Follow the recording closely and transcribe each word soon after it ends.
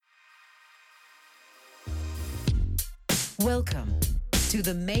Welcome to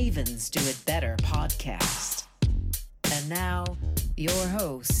the Mavens Do It Better podcast. And now, your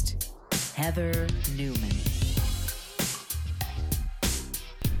host, Heather Newman.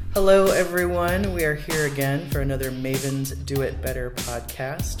 Hello, everyone. We are here again for another Mavens Do It Better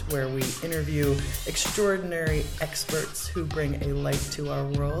podcast, where we interview extraordinary experts who bring a light to our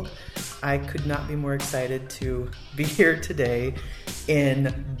world. I could not be more excited to be here today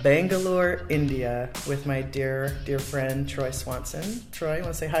in Bangalore, India, with my dear friend, Troy Swanson. Troy, you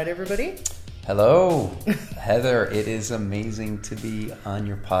want to say hi to everybody? Hello, Heather. It is amazing to be on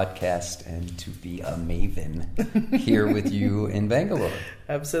your podcast and to be a maven here with you in Bangalore.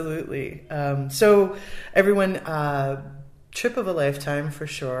 Absolutely. So, everyone, trip of a lifetime for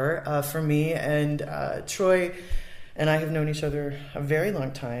sure. For me and Troy and I have known each other a very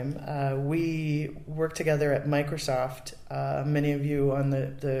long time. We worked together at Microsoft. Many of you on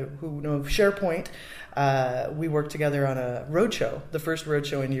the who know of SharePoint, we worked together on a roadshow, the first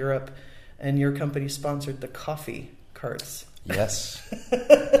roadshow in Europe. And your company sponsored the coffee carts. Yes.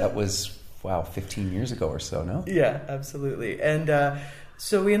 That was, 15 years ago or so, no? Yeah, absolutely. And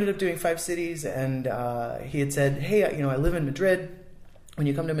so we ended up doing 5 cities, and he had said, hey, I live in Madrid. When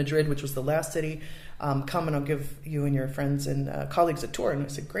you come to Madrid, which was the last city, come and I'll give you and your friends and colleagues a tour. And I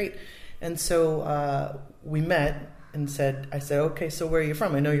said, great. And so we met and I said, okay, so where are you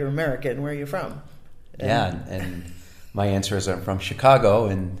from? I know you're American. Where are you from? And my answer is I'm from Chicago,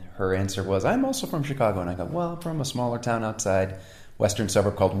 and her answer was, I'm also from Chicago. And I go, well, I'm from a smaller town outside, western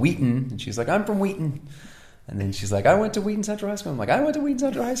suburb called Wheaton. And she's like, I'm from Wheaton. And then she's like, I went to Wheaton Central High School. I'm like, I went to Wheaton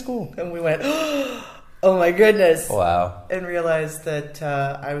Central High School. And we went, oh my goodness. Wow. And realized that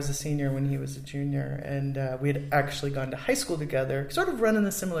I was a senior when he was a junior. And we had actually gone to high school together, sort of running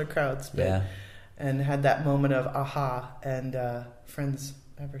the similar crowds. But, yeah. And had that moment of aha, and friends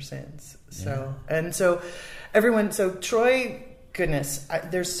ever since. So, yeah. And so everyone, so Troy, goodness,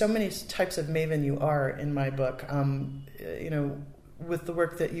 there's so many types of maven you are in my book. With the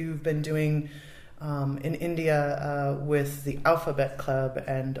work that you've been doing in India with the Alphabet Club,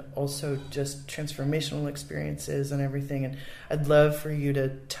 and also just transformational experiences and everything. And I'd love for you to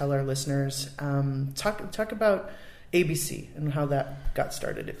tell our listeners, talk about ABC and how that got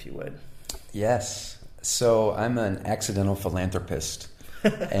started, if you would. Yes. So I'm an accidental philanthropist.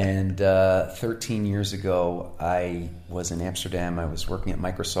 And 13 years ago, I was in Amsterdam. I was working at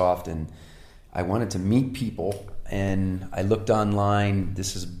Microsoft, and I wanted to meet people. And I looked online.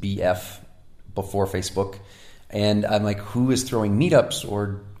 This is BF, before Facebook. And I'm like, who is throwing meetups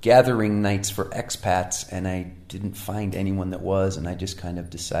or gathering nights for expats? And I didn't find anyone that was. And I just kind of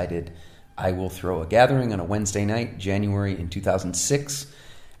decided I will throw a gathering on a Wednesday night, January in 2006.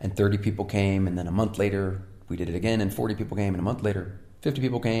 And 30 people came. And then a month later, we did it again. And 40 people came. And a month later, 50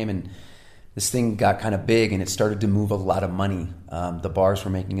 people came, and this thing got kind of big, and it started to move a lot of money. The bars were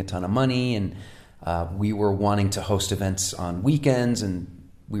making a ton of money, and we were wanting to host events on weekends,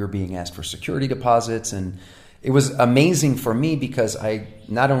 and we were being asked for security deposits. And it was amazing for me because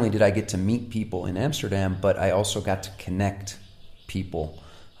not only did I get to meet people in Amsterdam, but I also got to connect people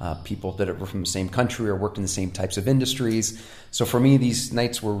that were from the same country or worked in the same types of industries. So for me, these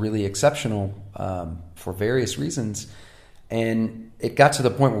nights were really exceptional for various reasons. And it got to the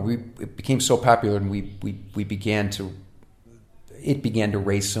point where it became so popular, and it began to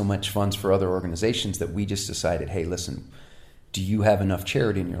raise so much funds for other organizations that we just decided, hey, listen, do you have enough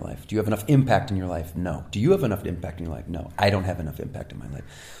charity in your life? Do you have enough impact in your life? No. Do you have enough impact in your life? No. I don't have enough impact in my life.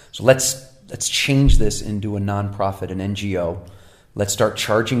 So let's change this into a nonprofit, an NGO. Let's start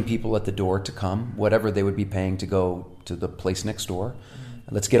charging people at the door to come, whatever they would be paying to go to the place next door.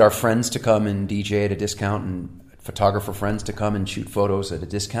 Mm-hmm. Let's get our friends to come and DJ at a discount, and photographer friends to come and shoot photos at a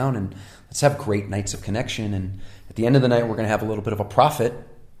discount, and let's have great nights of connection. And at the end of the night, we're going to have a little bit of a profit,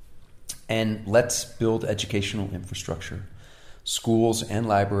 and let's build educational infrastructure, schools and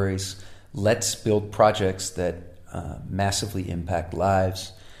libraries. Let's build projects that massively impact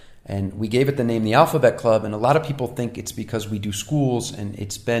lives. And we gave it the name the Alphabet Club, and a lot of people think it's because we do schools, and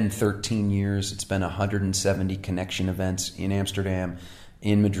it's been 13 years. It's been 170 connection events in Amsterdam,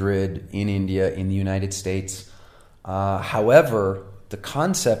 in Madrid, in India, in the United States. However, the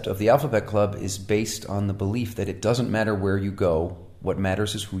concept of the Alphabet Club is based on the belief that it doesn't matter where you go. What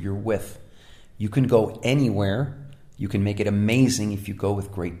matters is who you're with. You can go anywhere. You can make it amazing if you go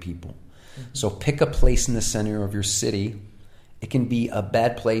with great people. Mm-hmm. So pick a place in the center of your city. It can be a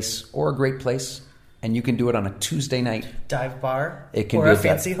bad place or a great place, and you can do it on a Tuesday night. Dive bar. It can or be a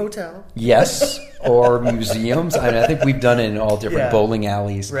fancy hotel. Yes, or museums. I think we've done it in all different bowling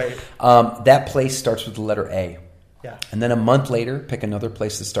alleys. Right. That place starts with the letter A. Yeah. And then a month later, pick another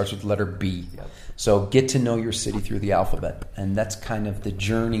place that starts with the letter B. Yep. So get to know your city through the alphabet. And that's kind of the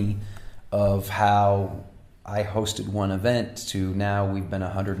journey of how I hosted one event to now we've been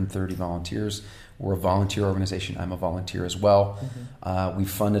 130 volunteers. We're a volunteer organization. I'm a volunteer as well. We've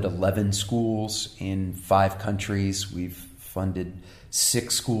funded 11 schools in 5 countries. We've funded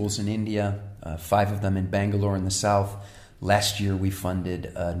 6 schools in India, 5 of them in Bangalore in the south. Last year we funded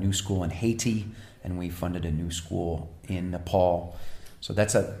a new school in Haiti, and we funded a new school in Nepal. So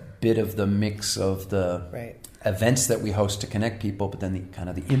that's a bit of the mix of the events that we host to connect people, but then the kind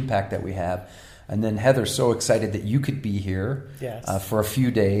of the impact that we have. And then Heather, so excited that you could be here for a few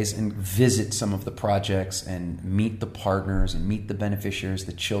days and visit some of the projects and meet the partners and meet the beneficiaries,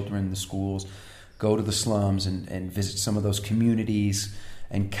 the children, the schools, go to the slums and visit some of those communities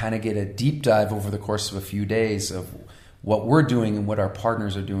and kind of get a deep dive over the course of a few days of what we're doing and what our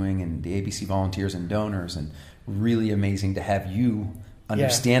partners are doing and the ABC volunteers and donors. And really amazing to have you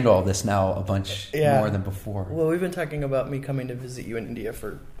understand all this now a bunch more than before. Well, we've been talking about me coming to visit you in India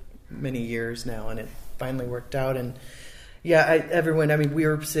for many years now, and it finally worked out. And we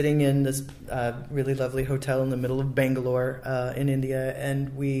were sitting in this really lovely hotel in the middle of Bangalore in India,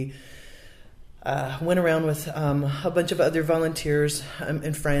 and we went around with a bunch of other volunteers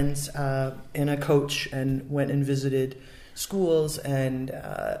and friends and a coach, and went and visited schools and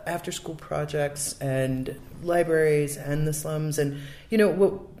after school projects and libraries and the slums. And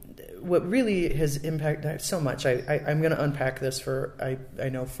what really has impacted so much, I'm going to unpack this for I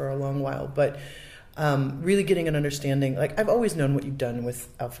know for a long while, but really getting an understanding. Like, I've always known what you've done with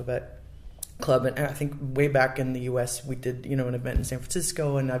Alphabet Club, and I think way back in the U.S. we did an event in San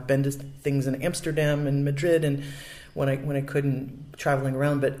Francisco, and I've been to things in Amsterdam and Madrid, and when I couldn't, traveling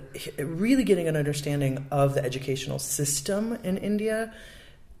around. But really getting an understanding of the educational system in India,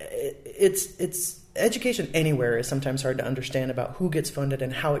 it's education anywhere is sometimes hard to understand about who gets funded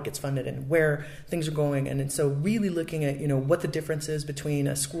and how it gets funded and where things are going. And so really looking at, what the difference is between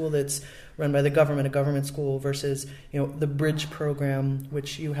a school that's run by the government, a government school, versus, the Bridge program,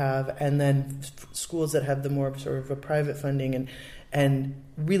 which you have, and then schools that have the more sort of a private funding, and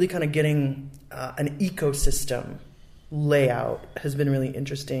really kind of getting an ecosystem layout has been really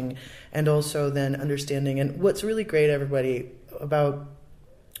interesting. And also then understanding, and what's really great, everybody, about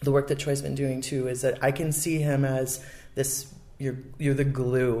the work that Troy's been doing too, is that I can see him as this, you're the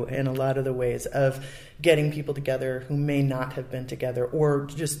glue in a lot of the ways of getting people together who may not have been together, or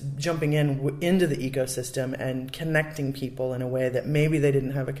just jumping into the ecosystem and connecting people in a way that maybe they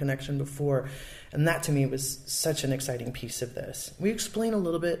didn't have a connection before. And that to me was such an exciting piece of this. Will you explain a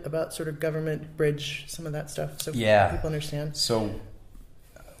little bit about sort of government, Bridge, some of that stuff, so people understand? So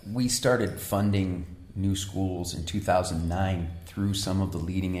we started funding new schools in 2009 through some of the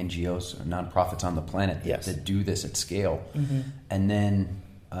leading NGOs or nonprofits on the planet that do this at scale. And then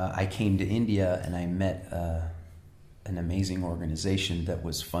I came to India and I met an amazing organization that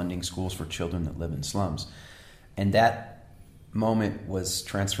was funding schools for children that live in slums. And that moment was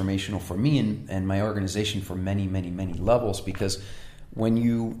transformational for me and my organization for many, many, many levels, because when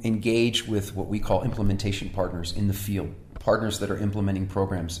you engage with what we call implementation partners in the field, partners that are implementing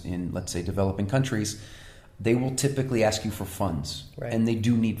programs in, let's say, developing countries, they will typically ask you for funds, and they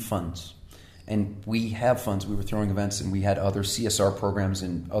do need funds. And we have funds. We were throwing events, and we had other CSR programs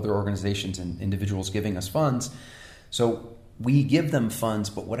and other organizations and individuals giving us funds. So we give them funds,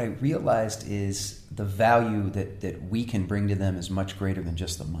 but what I realized is the value that we can bring to them is much greater than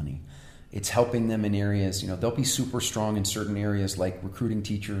just the money. It's helping them in areas, they'll be super strong in certain areas like recruiting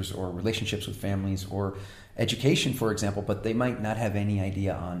teachers or relationships with families or education, for example, but they might not have any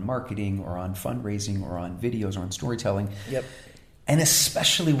idea on marketing or on fundraising or on videos or on storytelling. And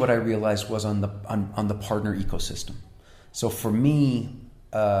especially what I realized was on the partner ecosystem. So for me,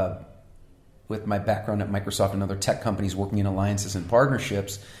 with my background at Microsoft and other tech companies working in alliances and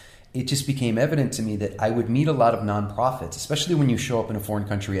partnerships, it just became evident to me that I would meet a lot of nonprofits, especially when you show up in a foreign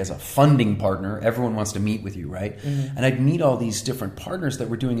country as a funding partner. Everyone wants to meet with you, right? And I'd meet all these different partners that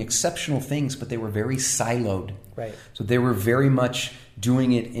were doing exceptional things, but they were very siloed. So they were very much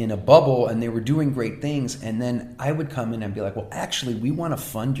doing it in a bubble, and they were doing great things. And then I would come in and be like, well, actually, we want to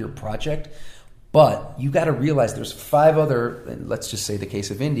fund your project, but you got to realize there's 5 other, let's just say the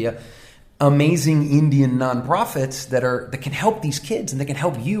case of India, amazing Indian nonprofits that can help these kids, and they can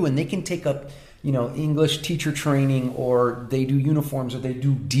help you, and they can take up, English teacher training, or they do uniforms, or they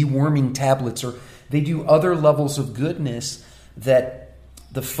do deworming tablets, or they do other levels of goodness that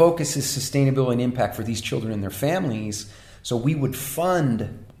the focus is sustainability and impact for these children and their families. So we would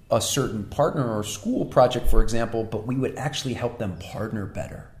fund a certain partner or school project, for example, but we would actually help them partner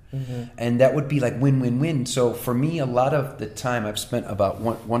better. And that would be like win-win-win. So for me, a lot of the time I've spent about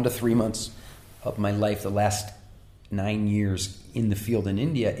 1 to 3 months of my life, the last 9 years in the field in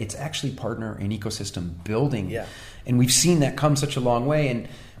India, it's actually partner and ecosystem building. Yeah. And we've seen that come such a long way. And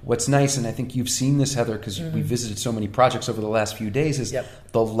what's nice, and I think you've seen this, Heather, because we visited so many projects over the last few days, is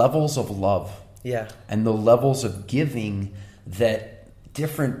the levels of love and the levels of giving that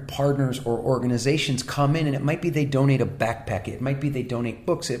different partners or organizations come in. And it might be they donate a backpack. It might be they donate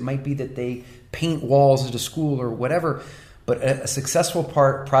books. It might be that they paint walls at a school or whatever. But a successful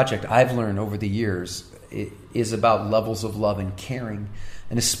project, I've learned over the years, it is about levels of love and caring.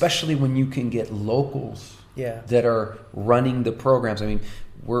 And especially when you can get locals that are running the programs. I mean,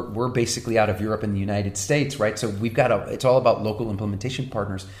 we're basically out of Europe and the United States, right? So we've got it's all about local implementation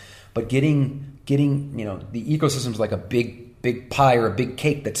partners. But getting the ecosystem's like a big pie or a big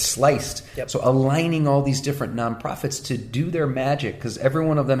cake that's sliced. So aligning all these different nonprofits to do their magic, because every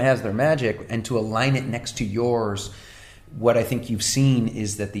one of them has their magic, and to align it next to yours. What I think you've seen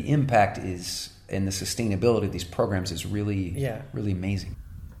is that the impact is, and the sustainability of these programs is really amazing.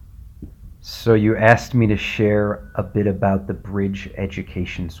 So you asked me to share a bit about the Bridge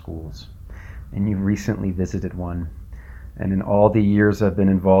Education Schools, and you recently visited one. And in all the years I've been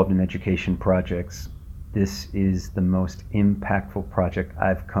involved in education projects, this is the most impactful project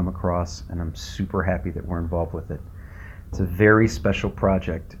I've come across, and I'm super happy that we're involved with it. It's a very special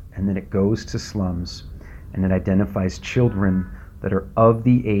project, and then it goes to slums, and it identifies children that are of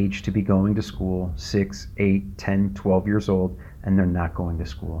the age to be going to school, 6, 8, 10, 12 years old, and they're not going to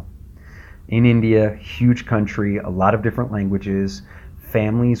school. In India, huge country, a lot of different languages,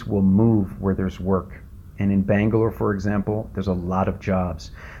 families will move where there's work. And in Bangalore, for example, there's a lot of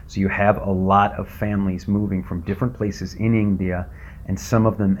jobs. So you have a lot of families moving from different places in India, and some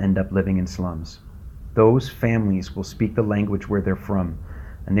of them end up living in slums. Those families will speak the language where they're from,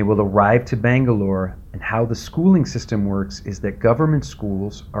 and they will arrive to Bangalore, and how the schooling system works is that government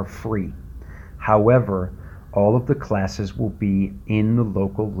schools are free. However, all of the classes will be in the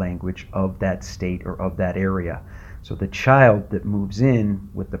local language of that state or of that area. So the child that moves in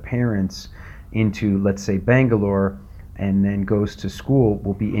with the parents into, let's say, Bangalore, and then goes to school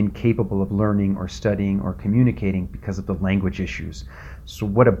will be incapable of learning or studying or communicating because of the language issues. So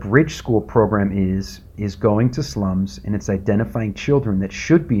what a Bridge School program is going to slums, and it's identifying children that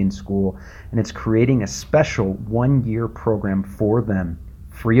should be in school, and it's creating a special 1-year program for them,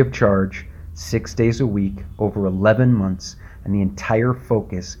 free of charge, 6 days a week, over 11 months, and the entire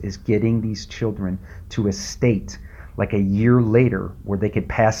focus is getting these children to a state like a year later where they could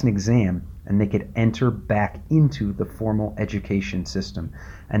pass an exam and they could enter back into the formal education system.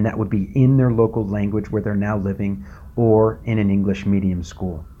 And that would be in their local language where they're now living, or in an English medium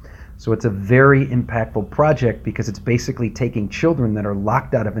school. So it's a very impactful project because it's basically taking children that are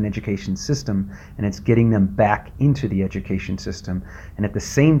locked out of an education system and it's getting them back into the education system. And at the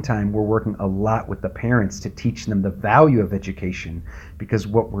same time, we're working a lot with the parents to teach them the value of education, because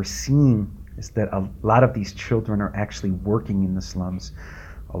what we're seeing is that a lot of these children are actually working in the slums.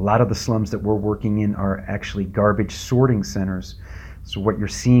 A lot of the slums that we're working in are actually garbage sorting centers. So what you're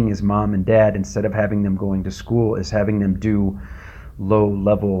seeing is mom and dad, instead of having them going to school, is having them do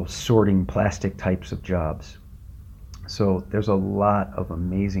low-level sorting plastic types of jobs. So there's a lot of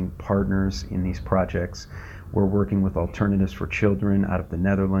amazing partners in these projects. We're working with Alternatives for Children out of the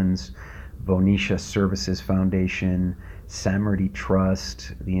Netherlands, Vonisha Services Foundation, Samriddhi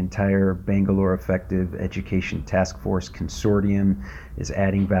Trust, the entire Bangalore Effective Education Task Force Consortium is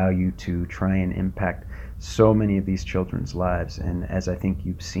adding value to try and impact so many of these children's lives. And as I think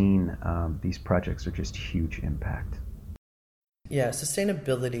you've seen, these projects are just huge impact. Yeah,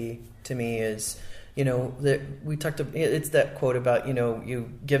 sustainability to me is, it's that quote about,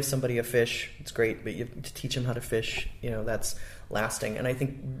 you give somebody a fish, it's great, but you have to teach them how to fish, that's lasting. And I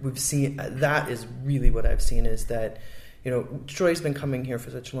think we've seen, that is really what I've seen, is that, Troy's been coming here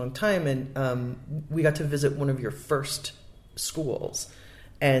for such a long time, and we got to visit one of your first schools.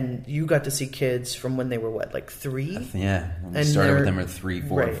 And you got to see kids from when they were, what, like 3? Yeah, when we started with them at 3,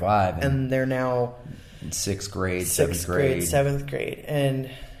 4, and 5. And they're now in 6th grade, 7th grade. 7th grade. And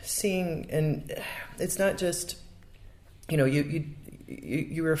seeing, and it's not just,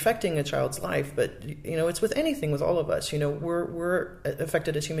 you're affecting a child's life, but, it's with anything, with all of us. We're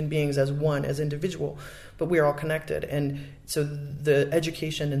affected as human beings, as one, as individual, but we're all connected. And so the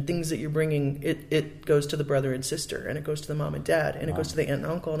education and things that you're bringing, it goes to the brother and sister, and it goes to the mom and dad, and it goes to the aunt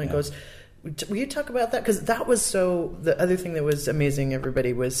and uncle, and it goes... Will you talk about that? Because that was the other thing that was amazing,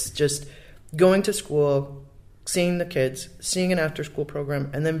 everybody, was just going to school, seeing the kids, seeing an after-school program,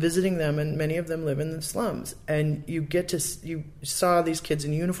 and then visiting them, and many of them live in the slums. And you saw these kids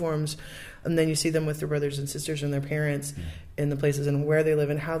in uniforms, and then you see them with their brothers and sisters and their parents in the places and where they live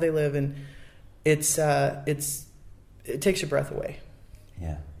and how they live, and it takes your breath away.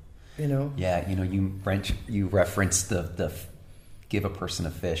 Yeah. You know? Yeah, you referenced the give a person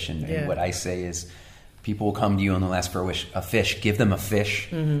a fish, and what I say is, people will come to you and they'll ask for a fish. Give them a fish,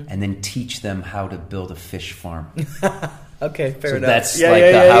 and then teach them how to build a fish farm. Okay, fair enough. So that's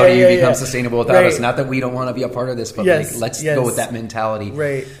how do you become sustainable without us? Not that we don't want to be a part of this, but let's go with that mentality.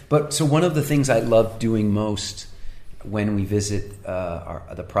 Right. But so one of the things I love doing most when we visit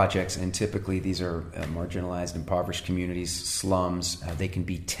the projects, and typically these are marginalized, impoverished communities, slums. They can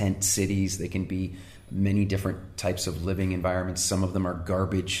be tent cities. They can be many different types of living environments. Some of them are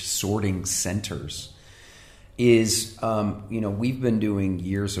garbage sorting centers. We've been doing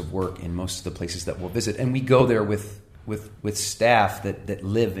years of work in most of the places that we'll visit, and we go there with staff that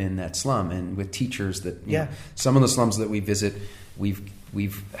live in that slum, and with teachers that some of the slums that we visit,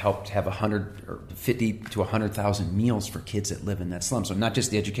 we've helped have 50 to 100,000 meals for kids that live in that slum. So not just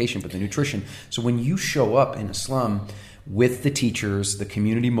the education, but the nutrition. So when you show up in a slum with the teachers, the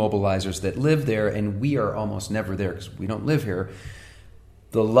community mobilizers that live there, and we are almost never there because we don't live here,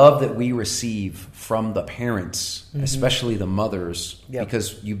 the love that we receive from the parents, especially the mothers,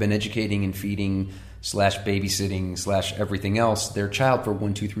 because you've been educating and feeding / babysitting / everything else their child for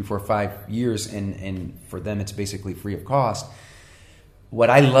 1, 2, 3, 4, 5 years, and for them it's basically free of cost. What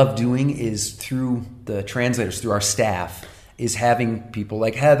I love doing is through the translators, through our staff, is having people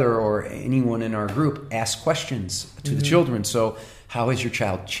like Heather or anyone in our group ask questions to the children. So how has your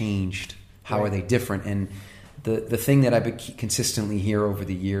child changed? How are they different? And the thing that I've consistently hear over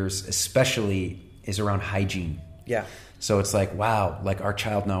the years, especially, is around hygiene. Yeah. So it's like, wow, like our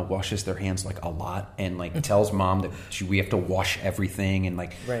child now washes their hands like a lot, and like tells mom that we have to wash everything, and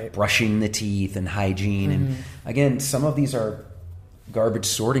like brushing the teeth and hygiene. And again, some of these are garbage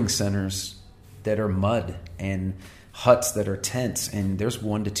sorting centers that are mud, and huts that are tents, and there's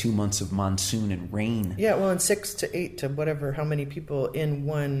 1 to 2 months of monsoon and rain. Yeah, well, and 6 to 8 to whatever, how many people in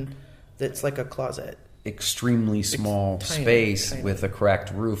one that's like a closet. Extremely small space tiny. With a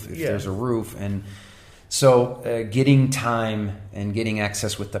cracked roof, if there's a roof. And so getting time and getting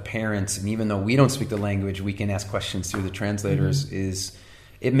access with the parents, and even though we don't speak the language, we can ask questions through the translators,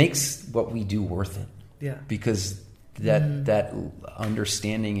 it makes what we do worth it. Yeah. Because that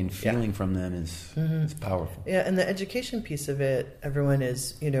understanding and feeling from them is powerful. Yeah, and the education piece of it, everyone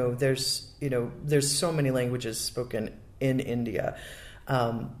is, there's so many languages spoken in India.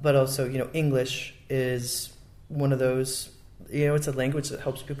 But also, English is one of those, it's a language that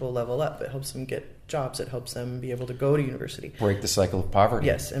helps people level up. It helps them get jobs. It helps them be able to go to university. Break the cycle of poverty.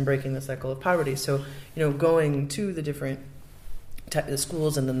 Yes, and breaking the cycle of poverty. So, going to the different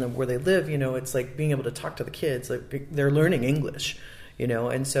schools and then where they live, it's like being able to talk to the kids. Like they're learning English,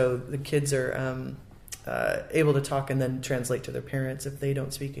 and so the kids are able to talk and then translate to their parents if they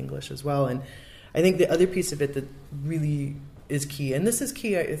don't speak English as well. And I think the other piece of it that really is key, and this is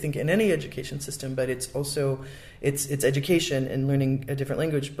key, I think, in any education system, but it's also it's education and learning a different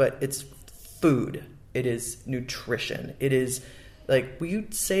language, but it's food, it is nutrition, it is like, will you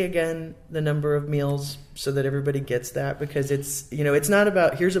say again the number of meals so that everybody gets that? Because it's it's not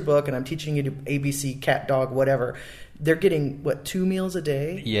about here's a book and I'm teaching you to ABC, cat, dog, whatever. They're getting 2 meals a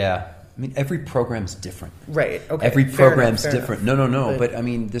day? Yeah. I mean, every program's different. Right. Okay. Every program's different. No. But I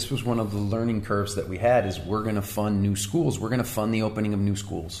mean, this was one of the learning curves that we had, is we're going to fund new schools. We're going to fund the opening of new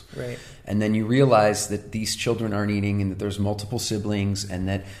schools. Right. And then you realize that these children aren't eating, and that there's multiple siblings, and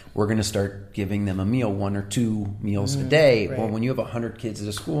that we're going to start giving them a meal, 1 or 2 meals a day. Right. Well, when you have 100 kids at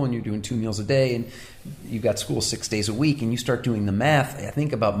a school and you're doing 2 meals a day, and you've got school 6 days a week, and you start doing the math, I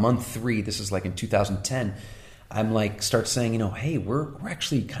think about month 3, this is like in 2010, I'm like, start saying, hey, we're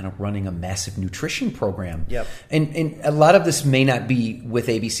actually kind of running a massive nutrition program. Yep. And a lot of this may not be with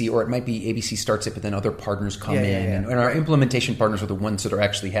ABC, or it might be ABC starts it, but then other partners come in. And our implementation partners are the ones that are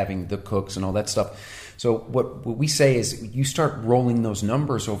actually having the cooks and all that stuff. So what we say is you start rolling those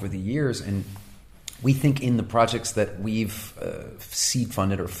numbers over the years, and we think in the projects that we've seed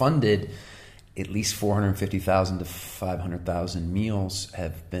funded or funded, at least 450,000 to 500,000 meals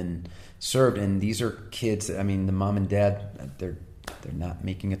have been served. And these are kids, the mom and dad, they're not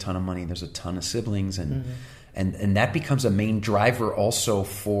making a ton of money. There's a ton of siblings, and that becomes a main driver also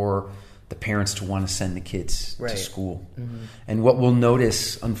for the parents to want to send the kids to school. And what we'll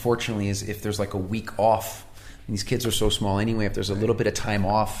notice, unfortunately, is if there's like a week off And these kids are so small anyway. If there's a little bit of time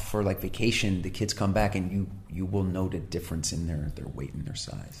off for like vacation, the kids come back and you will note a difference in their weight and their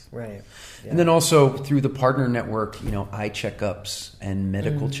size. Right. Yeah. And then also through the partner network, eye checkups and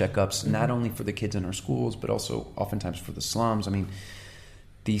medical checkups, not only for the kids in our schools, but also oftentimes for the slums. I mean,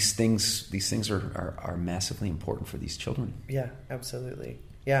 these things are massively important for these children. Yeah, absolutely.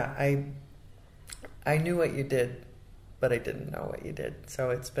 Yeah, I knew what you did, but I didn't know what you did. So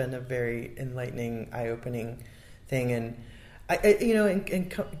it's been a very enlightening, eye-opening thing. And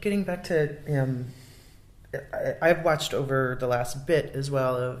getting back to, I've watched over the last bit as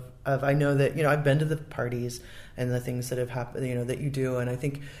well of I know that, I've been to the parties and the things that have happened, that you do. And I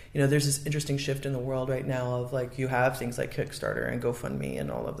think, there's this interesting shift in the world right now of like, you have things like Kickstarter and GoFundMe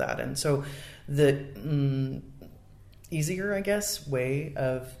and all of that. And so the easier, I guess, way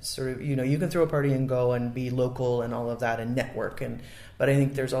of sort of, you can throw a party and go and be local and all of that and network. But I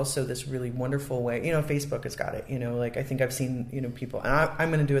think there's also this really wonderful way, Facebook has got it, like I think I've seen, people, and I'm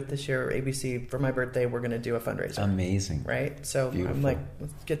going to do it this year, ABC, for my birthday, we're going to do a fundraiser. Amazing. Right? So Beautiful. I'm like,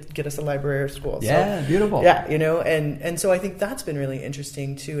 let's get us a library or school. Yeah, so, beautiful. Yeah, and so I think that's been really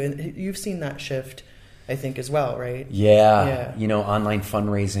interesting too. And you've seen that shift, I think, as well, right? Yeah. Online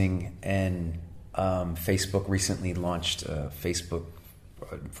fundraising and Facebook recently launched Facebook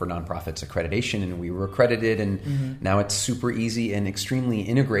for nonprofits accreditation, and we were accredited, and now it's super easy and extremely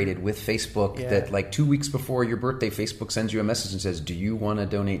integrated with Facebook that like 2 weeks before your birthday, Facebook sends you a message and says, do you want to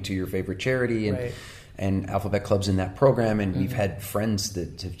donate to your favorite charity? And Alphabet Club's in that program, and we've had friends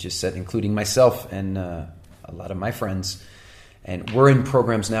that have just said, including myself and a lot of my friends, and we're in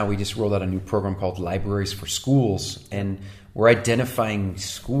programs now. We just rolled out a new program called Libraries for Schools, and we're identifying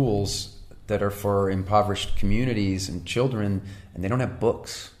schools that are for impoverished communities and children, and they don't have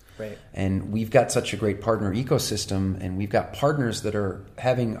books. Right. And we've got such a great partner ecosystem, and we've got partners that are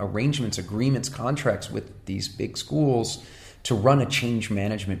having arrangements, agreements, contracts with these big schools to run a change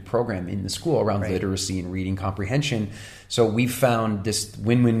management program in the school around literacy and reading comprehension. So we've found this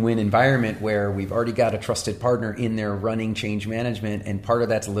win-win-win environment where we've already got a trusted partner in there running change management, and part of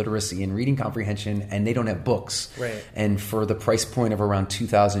that's literacy and reading comprehension, and they don't have books. Right. And for the price point of around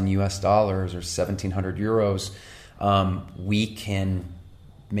 $2,000 US or 1,700 euros, we can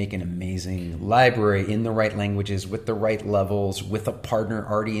make an amazing library in the right languages with the right levels, with a partner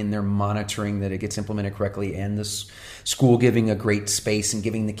already in there monitoring that it gets implemented correctly, and the school giving a great space and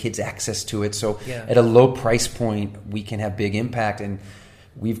giving the kids access to it. So at a low price point, we can have big impact. And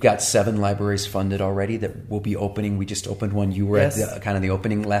we've got 7 libraries funded already that will be opening. We just opened one. You were at the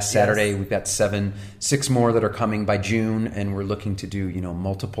opening last Saturday. We've got 6 more that are coming by June, and we're looking to do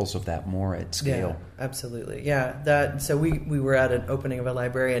multiples of that more at scale. Yeah, absolutely. Yeah, so we were at an opening of a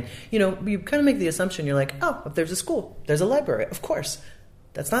library, and you kind of make the assumption, you're like, oh, if there's a school, there's a library. Of course,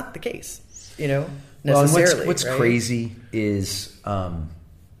 that's not the case. Necessarily. Well, what's crazy is a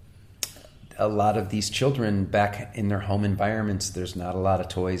lot of these children back in their home environments, there's not a lot of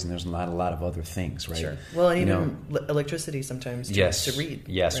toys and there's not a lot of other things, right? Sure. Well, and even electricity sometimes to read.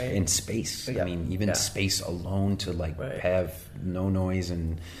 Yes, right? and space. Yeah. I mean, even space alone to have no noise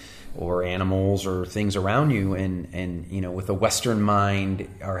or animals or things around you. And with a Western mind,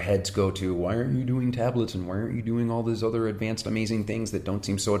 our heads go to, why aren't you doing tablets and why aren't you doing all these other advanced, amazing things that don't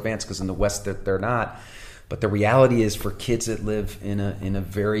seem so advanced? Because in the West, they're not. But the reality is, for kids that live in a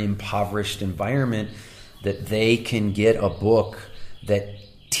very impoverished environment, that they can get a book that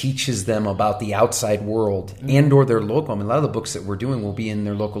teaches them about the outside world and or their local. I mean, a lot of the books that we're doing will be in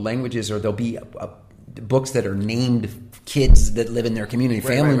their local languages, or they'll be books that are named kids that live in their community,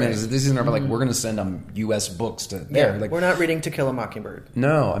 family members. This isn't like we're going to send them U.S. books to there. We're not reading To Kill a Mockingbird.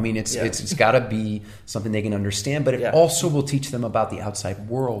 No, I mean it's got to be something they can understand, but it also will teach them about the outside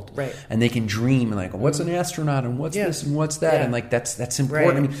world, right? And they can dream and what's an astronaut and what's this and what's that, and that's important.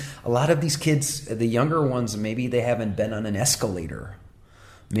 Right. I mean, a lot of these kids, the younger ones, maybe they haven't been on an escalator.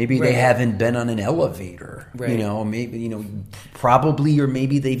 Maybe they haven't been on an elevator, maybe, probably, or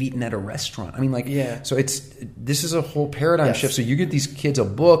maybe they've eaten at a restaurant. I mean, so this is a whole paradigm shift. So you get these kids a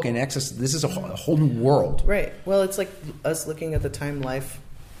book and access, this is a whole new world. Right. Well, it's like us looking at the Time Life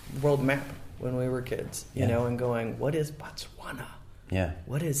world map when we were kids, you know, and going, what is Botswana? Yeah.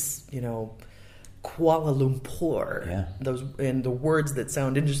 What is, Kuala Lumpur? Yeah. Those, and the words that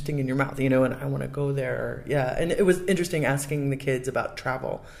sound interesting in your mouth, and I want to go there. Yeah. And it was interesting asking the kids about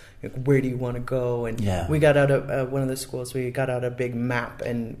travel. Like, where do you want to go? And we got out of one of the schools, we got out a big map,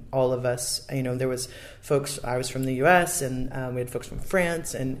 and all of us, there was folks, I was from the U.S., and we had folks from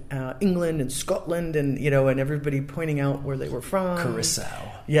France and England and Scotland, and, and everybody pointing out where they were from.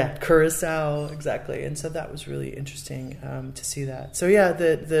 Curacao. Yeah, Curacao, exactly. And so that was really interesting to see that. So, yeah,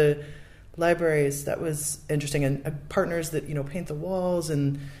 the libraries, that was interesting, and partners that paint the walls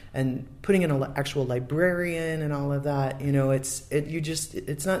and putting in an actual librarian and all of that.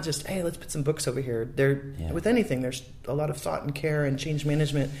 It's not just, hey, let's put some books over here. With anything, there's a lot of thought and care and change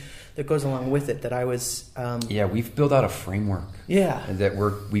management that goes along with it. That I was we've built out a framework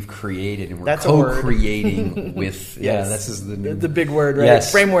that we've created, and we're co-creating with this is the big word, right?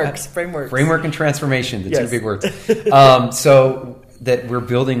 Yes. Framework and transformation, the two big words. So that we're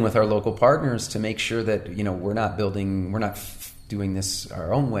building with our local partners to make sure that we're not doing this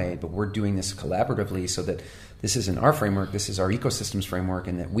our own way, but we're doing this collaboratively, so that this isn't our framework, this is our ecosystems framework,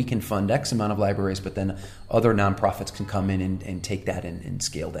 and that we can fund X amount of libraries, but then other nonprofits can come in and take that and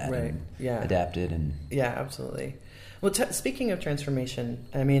scale that and adapt it. And absolutely. Well, speaking of transformation,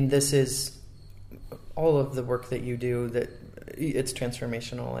 I mean, this is all of the work that you do, that it's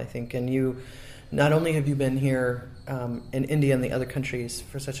transformational, I think. And you, not only have you been here in India and the other countries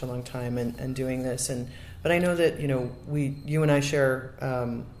for such a long time and doing this, but I know that you and I share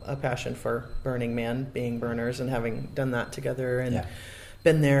a passion for Burning Man, being burners, and having done that together and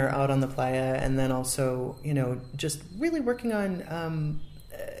been there out on the playa, and then also just really working on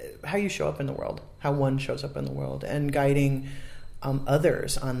how you show up in the world, how one shows up in the world, and guiding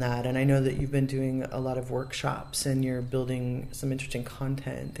others on that. And I know that you've been doing a lot of workshops, and you're building some interesting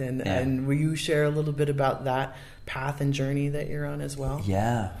content. And will you share a little bit about that path and journey that you're on as well?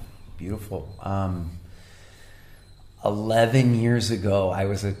 Yeah, beautiful. 11 years ago, I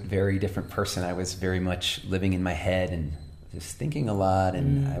was a very different person. I was very much living in my head and just thinking a lot,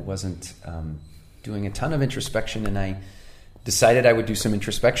 and I wasn't doing a ton of introspection. And I decided I would do some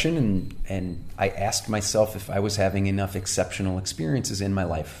introspection, and I asked myself if I was having enough exceptional experiences in my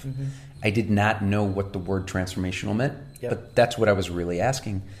life. Mm-hmm. I did not know what the word transformational meant, but that's what I was really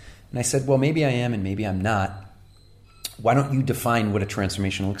asking. And I said, well, maybe I am and maybe I'm not. Why don't you define what a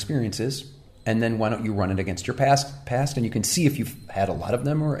transformational experience is? And then why don't you run it against your past, and you can see if you've had a lot of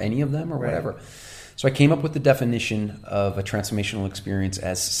them or any of them or whatever. So I came up with the definition of a transformational experience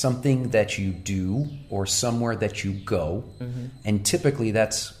as something that you do or somewhere that you go, and typically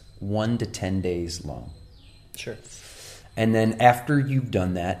that's 1 to 10 days long. Sure. And then after you've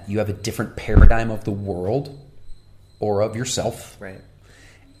done that, you have a different paradigm of the world or of yourself. Right.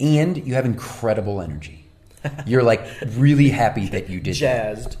 And you have incredible energy. You're like really happy that you did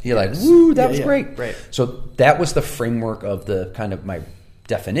jazzed. That. You're like, woo, that was great. Right. So that was the framework of the kind of my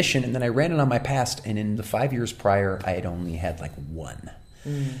definition. And then I ran it on my past. And in the 5 years prior, I had only had like one.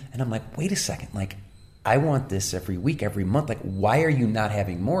 And I'm like, wait a second. Like, I want this every week, every month. Like, why are you not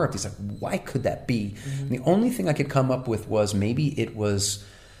having more of these? Like, why could that be? And the only thing I could come up with was maybe it was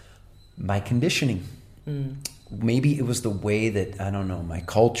my conditioning. Maybe it was the way that, I don't know, my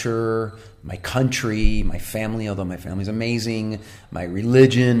culture, my country, my family, although my family's amazing, my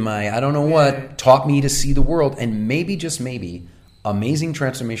religion, I don't know what, taught me to see the world. And maybe, just maybe, amazing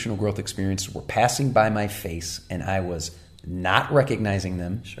transformational growth experiences were passing by my face and I was not recognizing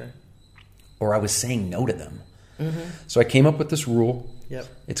them. Sure. Or I was saying no to them. So I came up with this rule.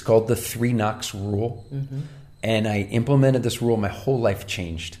 It's called the 3 knocks rule. And I implemented this rule. My whole life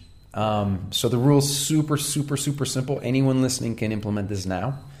changed. So the rule's super, super, super simple. Anyone listening can implement this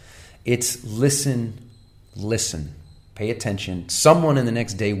now. It's listen, pay attention. Someone in the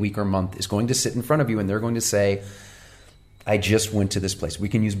next day, week, or month is going to sit in front of you and they're going to say, I just went to this place. We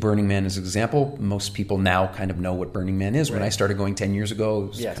can use Burning Man as an example. Most people now kind of know what Burning Man is. When I started going 10 years ago, it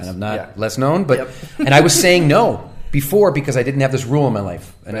was kind of less known. But and I was saying no before because I didn't have this rule in my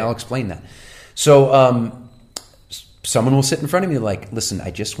life. And I'll explain that. So someone will sit in front of me like, listen,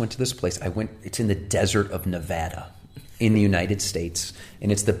 I just went to this place. It's in the desert of Nevada in the United States.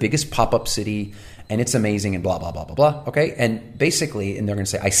 And it's the biggest pop-up city. And it's amazing and blah, blah, blah, blah, blah. Okay? And basically, and they're going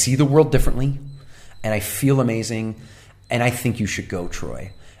to say, I see the world differently. And I feel amazing. And I think you should go,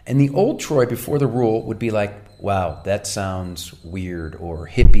 Troy. And the old Troy before the rule would be like, wow, that sounds weird or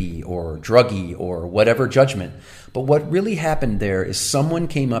hippie or druggy or whatever judgment. But what really happened there is someone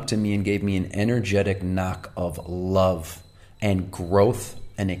came up to me and gave me an energetic knock of love and growth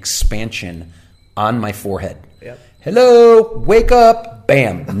and expansion on my forehead. Hello, wake up,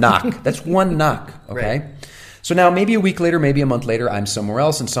 bam, knock. That's one knock, okay? So now maybe a week later, maybe a month later, I'm somewhere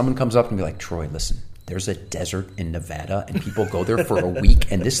else and someone comes up and be like, Troy, listen. There's a desert in Nevada and people go there for a week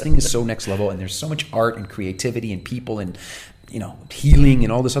and this thing is so next level and there's so much art and creativity and people and, healing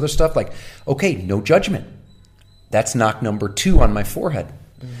and all this other stuff. Like, okay, no judgment. That's knock number 2 on my forehead.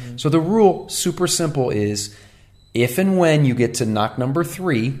 So the rule, super simple, is if and when you get to knock number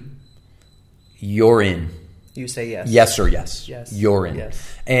 3, you're in. You say yes. Yes or yes. Yes. You're in.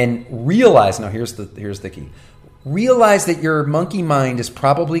 Yes. And realize, now here's the key. realize that your monkey mind is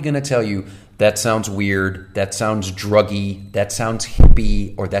probably going to tell you, that sounds weird, that sounds druggy, that sounds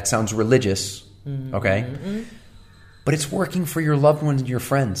hippie, or that sounds religious, okay? But it's working for your loved ones and your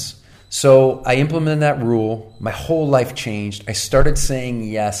friends. So I implemented that rule. My whole life changed. I started saying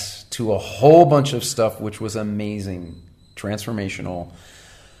yes to a whole bunch of stuff, which was amazing, transformational,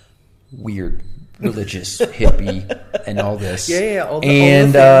 weird, religious, hippie, and all this. All the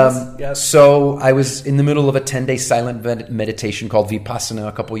things. Yep. So I was in the middle of a 10-day silent meditation called Vipassana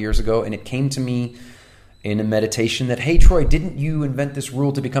a couple years ago, and it came to me in a meditation that, hey, Troy, didn't you invent this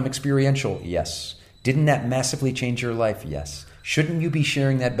rule to become experiential? Yes. Didn't that massively change your life? Yes. Shouldn't you be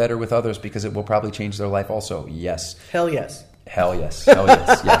sharing that better with others because it will probably change their life also? Yes. Hell yes. Hell yes. Hell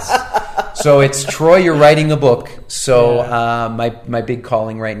yes. Yes. So it's, Troy, you're writing a book. So my big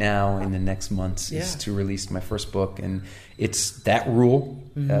calling right now in the next months is to release my first book. And it's that rule,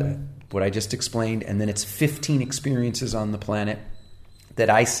 what I just explained. And then it's 15 experiences on the planet that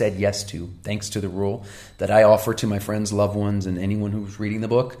I said yes to, thanks to the rule, that I offer to my friends, loved ones, and anyone who's reading the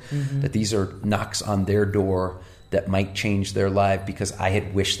book, that these are knocks on their door that might change their life, because I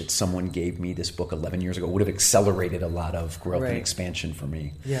had wished that someone gave me this book 11 years ago. It would have accelerated a lot of growth and expansion for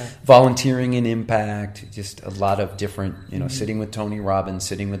me. Yeah. Volunteering and impact, just a lot of different, sitting with Tony Robbins,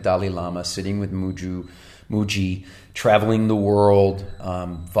 sitting with Dalai Lama, sitting with Muji, traveling the world,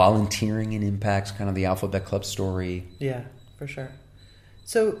 volunteering and impacts, kind of the Alphabet Club story. Yeah, for sure.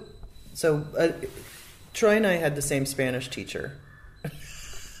 So Troy and I had the same Spanish teacher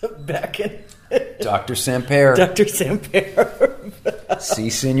back in... Dr. Samper. Dr. Samper. Sí,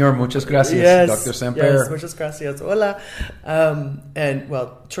 señor. Muchas gracias, yes, Dr. Samper. Yes, muchas gracias. Hola. And,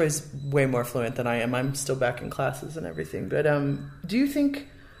 well, Troy's way more fluent than I am. I'm still back in classes and everything. But do you think,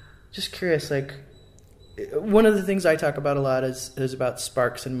 just curious, like, one of the things I talk about a lot is about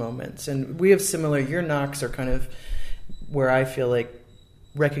sparks and moments. And we have similar, your knocks are kind of where I feel like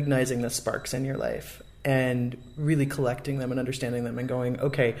recognizing the sparks in your life and really collecting them and understanding them and going,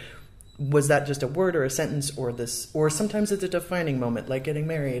 okay, was that just a word or a sentence or sometimes it's a defining moment, like getting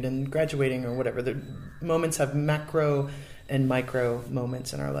married and graduating or whatever. The moments have macro and micro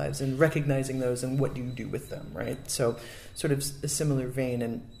moments in our lives, and recognizing those and what do you do with them, right? So sort of a similar vein.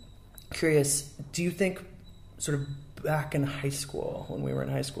 And curious, do you think sort of back in high school, when we were in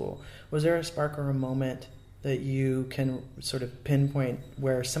high school, was there a spark or a moment that you can sort of pinpoint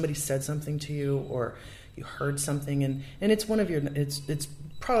where somebody said something to you or you heard something and it's one of your, it's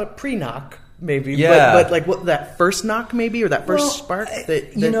probably pre-knock maybe, but like what, that first knock maybe, or that first spark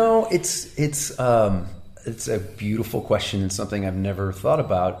that it's a beautiful question and something I've never thought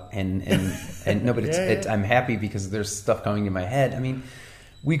about, and no, but it's I'm happy because there's stuff coming to my head. I mean,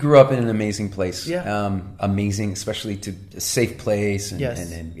 we grew up in an amazing place, amazing, especially to a safe place, and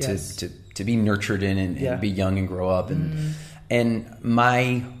to be nurtured in and be young and grow up, and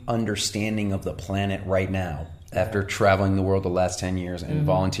my understanding of the planet right now, after traveling the world the last 10 years and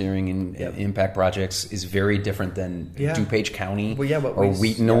volunteering in impact projects, is very different than DuPage County or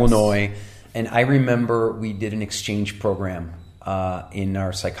Wheaton, Illinois. And I remember we did an exchange program in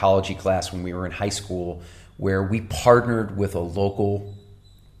our psychology class when we were in high school, where we partnered with a local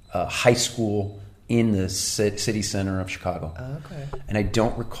high school in the city center of Chicago. Okay. And I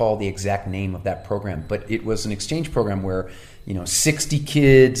don't recall the exact name of that program, but it was an exchange program where 60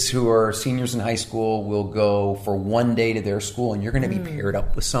 kids who are seniors in high school will go for one day to their school, and you're going to be paired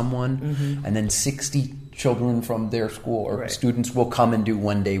up with someone, and then 60 children from their school or students will come and do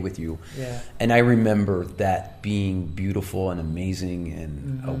one day with you. Yeah. And I remember that being beautiful and amazing,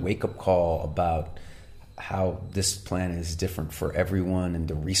 and a wake-up call about how this planet is different for everyone, and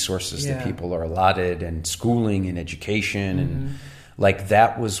the resources that people are allotted, and schooling and education. And like,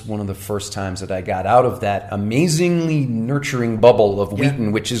 that was one of the first times that I got out of that amazingly nurturing bubble of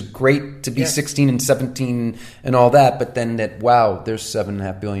Wheaton, which is great to be 16 and 17 and all that, but then that, wow, there's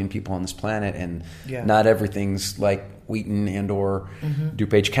 7.5 billion people on this planet, and not everything's like Wheaton and or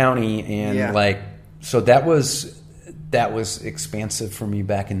DuPage County, and like, so that was expansive for me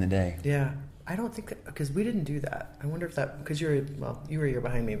back in the day. Yeah. I don't think that, because we didn't do that. I wonder if that, because you were a year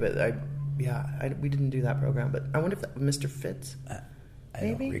behind me, but we didn't do that program. But I wonder if that, Mr. Fitz, I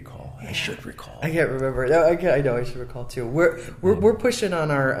don't recall. I should recall. I can't remember. No, I know I should recall too. We're pushing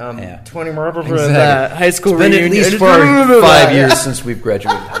on our 20 more high school reunion. At least for 5 years since we've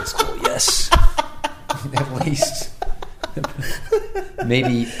graduated high school. Yes, at least.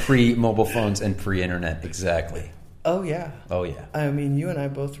 Maybe pre-mobile phones and pre-internet. Exactly. Oh yeah. I mean, you and I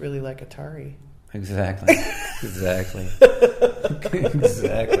both really like Atari. Exactly. Exactly.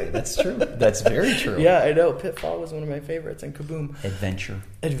 That's true. That's very true. Yeah, I know. Pitfall was one of my favorites, and Kaboom.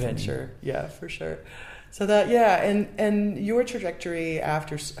 Adventure. Yeah, for sure. So that, yeah, and your trajectory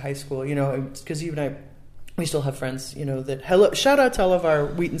after high school, you know, because you and I, we still have friends, you know, that shout out to all of our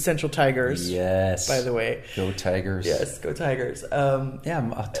Wheaton Central Tigers. Yes. By the way. Go Tigers. Yes, go Tigers.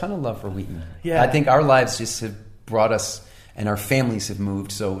 Yeah, a ton of love for Wheaton. Yeah. I think our lives just have brought us, and our families have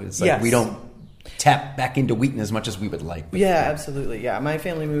moved, so it's like we don't tap back into Wheaton as much as we would like. Yeah, absolutely. Yeah, my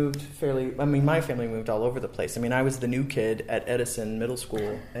family moved my family moved all over the place. I mean, I was the new kid at Edison Middle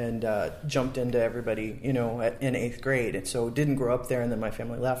School and jumped into everybody, you know, in 8th grade. And so didn't grow up there, and then my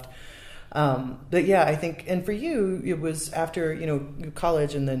family left. But yeah, I think, and for you, it was after, you know,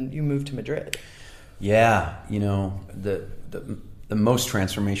 college, and then you moved to Madrid. Yeah, you know, the most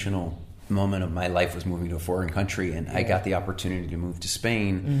transformational moment of my life was moving to a foreign country, and I got the opportunity to move to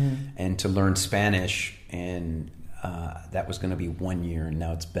Spain and to learn Spanish, and that was going to be 1 year, and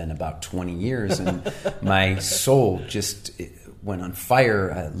now it's been about 20 years, and my soul just went on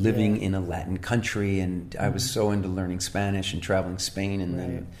fire living in a Latin country, and I was so into learning Spanish and traveling Spain, and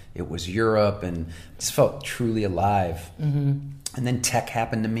then it was Europe, and just felt truly alive. And then tech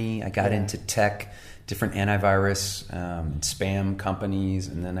happened to me. I got into tech, different antivirus and spam companies,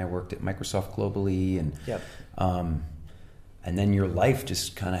 and then I worked at Microsoft globally, and then your life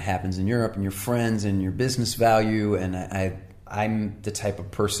just kind of happens in Europe, and your friends and your business value. And I'm the type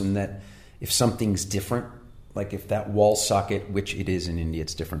of person that if something's different, like if that wall socket, which it is in India,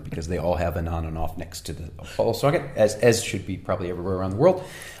 it's different because they all have an on and off next to the wall socket, as should be probably everywhere around the world.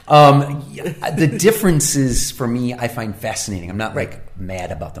 The differences for me, I find fascinating. I'm not like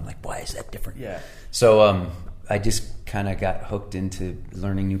mad about them. Like, why is that different? Yeah. So I just kind of got hooked into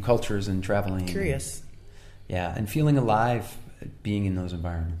learning new cultures and traveling. Curious. And feeling alive being in those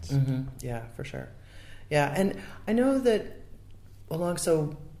environments. Yeah, for sure. Yeah, and I know that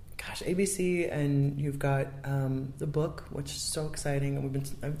ABC, and you've got the book, which is so exciting.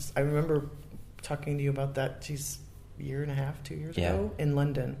 And I remember talking to you about that. Geez, a year and a half, 2 years ago in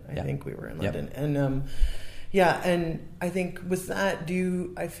London. I think we were in London, and and I think with that,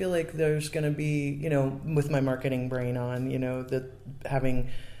 I feel like there's going to be, you know, with my marketing brain on, you know, that having,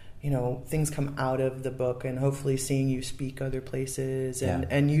 you know, things come out of the book, and hopefully seeing you speak other places.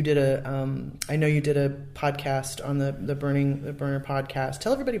 And you did I know you did a podcast on the Burner podcast.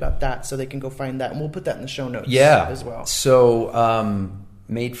 Tell everybody about that so they can go find that, and we'll put that in the show notes as well. So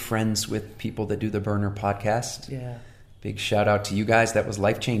made friends with people that do the Burner podcast. Yeah. Big shout out to you guys. That was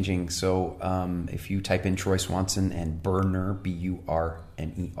life-changing. So if you type in Troy Swanson and Burner, BURNER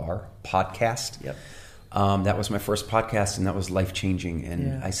podcast. Yep. That was my first podcast, and that was life-changing.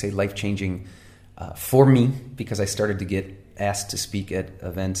 And I say life-changing for me because I started to get asked to speak at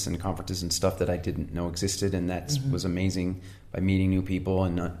events and conferences and stuff that I didn't know existed, and that was amazing by meeting new people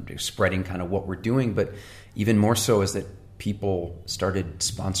and spreading kind of what we're doing. But even more so is that people started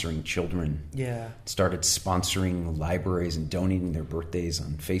sponsoring children, started sponsoring libraries and donating their birthdays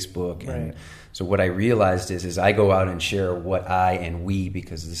on Facebook. And so what I realized is I go out and share what I and we,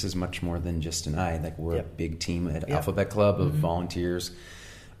 because this is much more than just an I, like we're a big team at Alphabet Club of volunteers,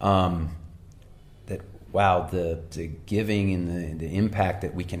 that the giving and the impact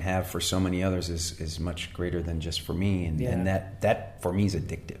that we can have for so many others is much greater than just for me, and that for me is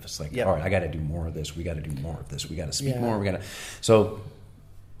addictive. It's like, all right, I got to do more of this. We got to do more of this. We got to speak more. So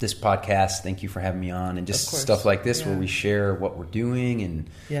this podcast, thank you for having me on, and just stuff like this where we share what we're doing and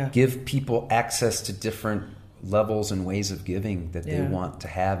give people access to different levels and ways of giving that they want to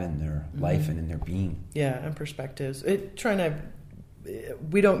have in their life and in their being. Yeah, and perspectives.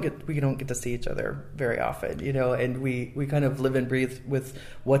 We don't get to see each other very often, you know, and we kind of live and breathe with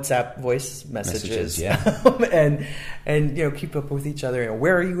WhatsApp voice messages and you know, keep up with each other. You know,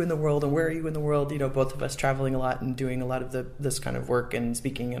 where are you in the world, and where are you in the world? You know, both of us traveling a lot and doing a lot of this kind of work and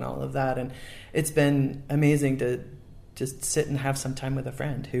speaking and all of that. And it's been amazing to just sit and have some time with a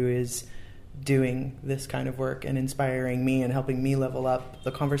friend who is doing this kind of work and inspiring me and helping me level up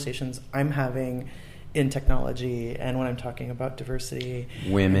the conversations I'm having in technology, and when I'm talking about diversity,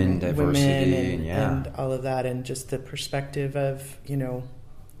 diversity, and all of that, and just the perspective of, you know,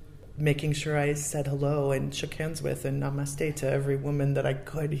 making sure I said hello and shook hands with and namaste to every woman that I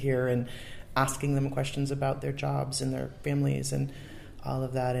could hear, and asking them questions about their jobs and their families and all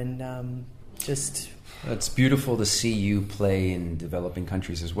of that, and it's beautiful to see you play in developing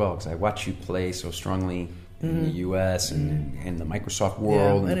countries as well, because I watch you play so strongly in the U.S. and in the Microsoft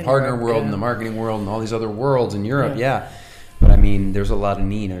world and the partner world and the marketing world and all these other worlds in Europe. But I mean, there's a lot of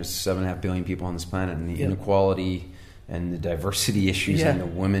need. There's 7.5 billion people on this planet, and the inequality and the diversity issues and the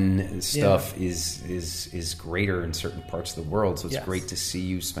women stuff is greater in certain parts of the world. So it's great to see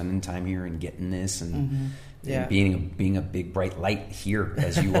you spending time here and getting this and Yeah. And being a big bright light here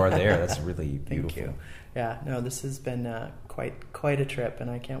as you are there. That's really beautiful. Thank you. Yeah, no, this has been quite a trip,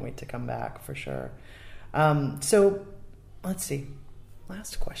 and I can't wait to come back for sure. So let's see.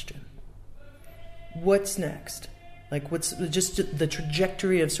 Last question. What's next? Like, what's just the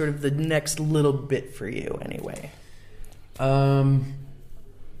trajectory of sort of the next little bit for you, anyway? Because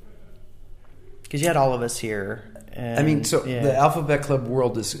you had all of us here. And, the Alphabet Club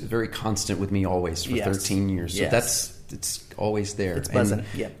world is very constant with me always for 13 years. So it's always there. It's pleasant.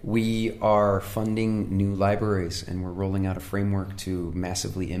 We are funding new libraries, and we're rolling out a framework to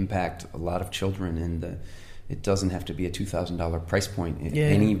massively impact a lot of children. And it doesn't have to be a $2,000 price point.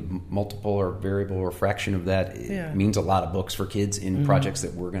 Any multiple or variable or fraction of that means a lot of books for kids in projects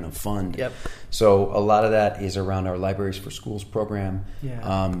that we're going to fund. Yep. So a lot of that is around our Libraries for Schools program.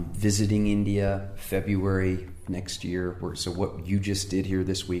 Yeah. Visiting India, February next year. So what you just did here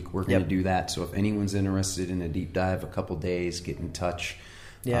this week, we're going to do that. So if anyone's interested in a deep dive, a couple days, get in touch.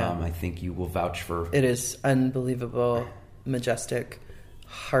 Yeah. I think you will vouch for. It is unbelievable, majestic,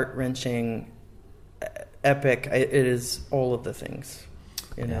 heart-wrenching, epic. It is all of the things,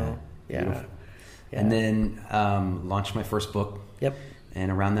 you know. Yeah. And then launched my first book. Yep. And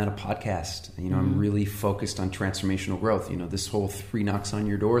around that, a podcast. I'm really focused on transformational growth. This whole 3 knocks on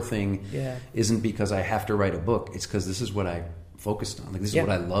your door thing isn't because I have to write a book. It's because this is what I focused on. Like, this is what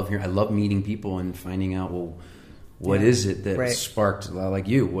I love here. I love meeting people and finding out, well, what is it that sparked, like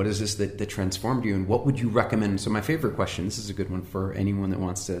you? What is this that transformed you? And what would you recommend? So my favorite question, this is a good one for anyone that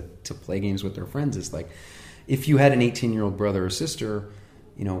wants to play games with their friends, is like, if you had an 18-year-old brother or sister,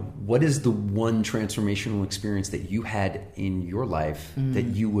 what is the one transformational experience that you had in your life that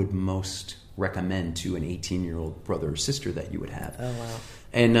you would most recommend to an 18-year-old brother or sister that you would have? Oh, wow.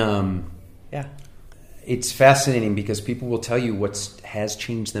 And it's fascinating because people will tell you what has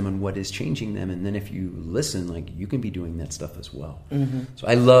changed them and what is changing them. And then if you listen, like, you can be doing that stuff as well. Mm-hmm. So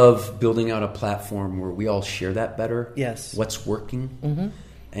I love building out a platform where we all share that better. Yes. What's working. Mm-hmm.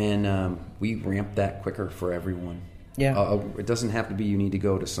 And we ramp that quicker for everyone. Yeah. It doesn't have to be you need to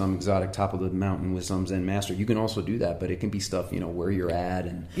go to some exotic top of the mountain with some Zen master. You can also do that, but it can be stuff, where you're at.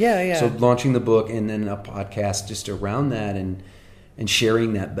 And so launching the book and then a podcast just around that and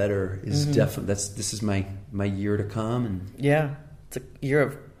sharing that better is definitely, this is my year to come. And it's a year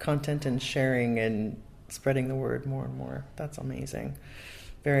of content and sharing and spreading the word more and more. That's amazing.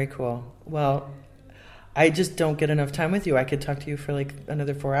 Very cool. Well, I just don't get enough time with you. I could talk to you for like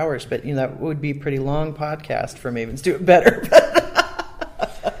another 4 hours, but that would be a pretty long podcast for Mavens Do It Better.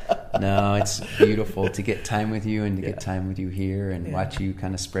 No, it's beautiful to get time with you and to get time with you here and watch you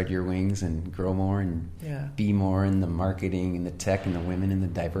kind of spread your wings and grow more and be more in the marketing and the tech and the women in the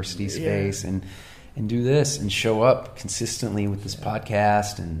diversity space and do this and show up consistently with this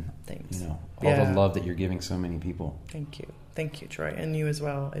podcast and all the love that you're giving so many people. Thank you, Troy, and you as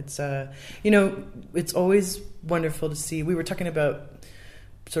well. It's it's always wonderful to see. We were talking about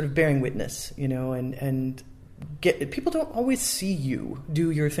sort of bearing witness, and people don't always see you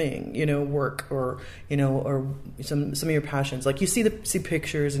do your thing, work or some of your passions. Like you see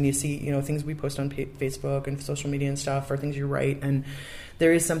pictures and you see things we post on Facebook and social media and stuff, or things you write, and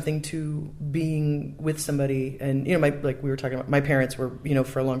there is something to being with somebody. And like we were talking about, my parents were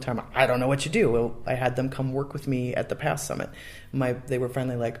for a long time, I don't know what you do. Well, I had them come work with me at the PASS Summit. They were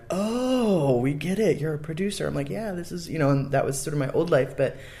finally like, oh, we get it, you're a producer. I'm like, yeah, this is and that was sort of my old life,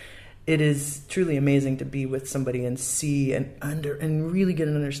 but it is truly amazing to be with somebody and see and really get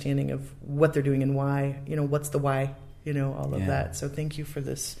an understanding of what they're doing and why, what's the why, all of that. So thank you for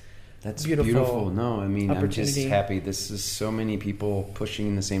this. That's beautiful. No, I mean, I'm just happy. This is so many people pushing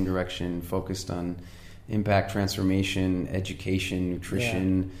in the same direction, focused on impact, transformation, education,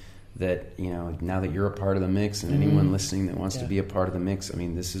 nutrition, that, now that you're a part of the mix and anyone listening that wants to be a part of the mix, I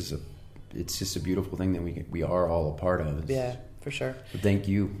mean, it's just a beautiful thing that we are all a part of. For sure. So thank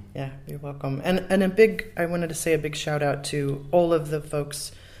you. Yeah, you're welcome. And I wanted to say a big shout out to all of the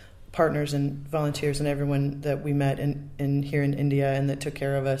folks, partners and volunteers and everyone that we met in here in India and that took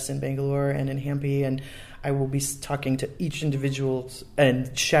care of us in Bangalore and in Hampi. And I will be talking to each individual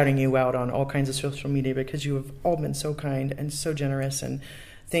and shouting you out on all kinds of social media because you have all been so kind and so generous. And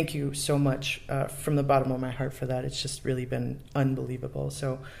thank you so much from the bottom of my heart for that. It's just really been unbelievable.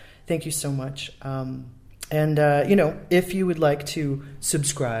 So thank you so much. And, if you would like to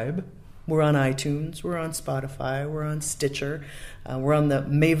subscribe, we're on iTunes, we're on Spotify, we're on Stitcher, we're on the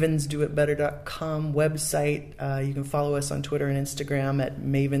mavensdoitbetter.com website. You can follow us on Twitter and Instagram at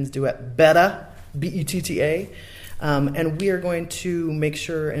mavensdoitbetta, B-E-T-T-A. And we are going to make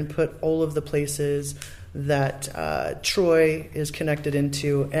sure and put all of the places that Troy is connected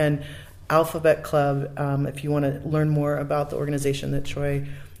into. And Alphabet Club. If you want to learn more about the organization that Troy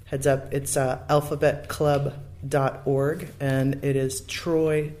heads up, it's alphabetclub.org, and it is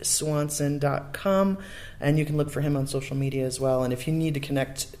troyswanson.com, and you can look for him on social media as well. And if you need to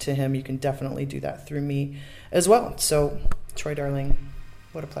connect to him, you can definitely do that through me as well. So, Troy, darling,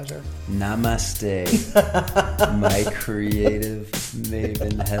 what a pleasure. Namaste. My creative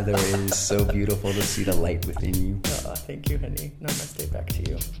maven Heather. It is so beautiful to see the light within you. Oh, thank you, honey. Namaste back to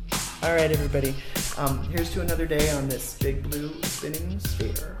you. All right, everybody. Here's to another day on this big blue spinning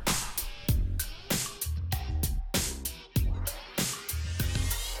sphere.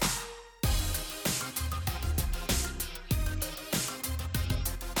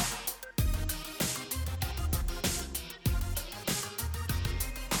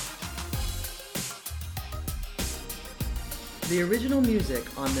 The original music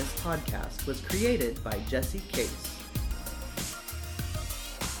on this podcast was created by Jesse Case.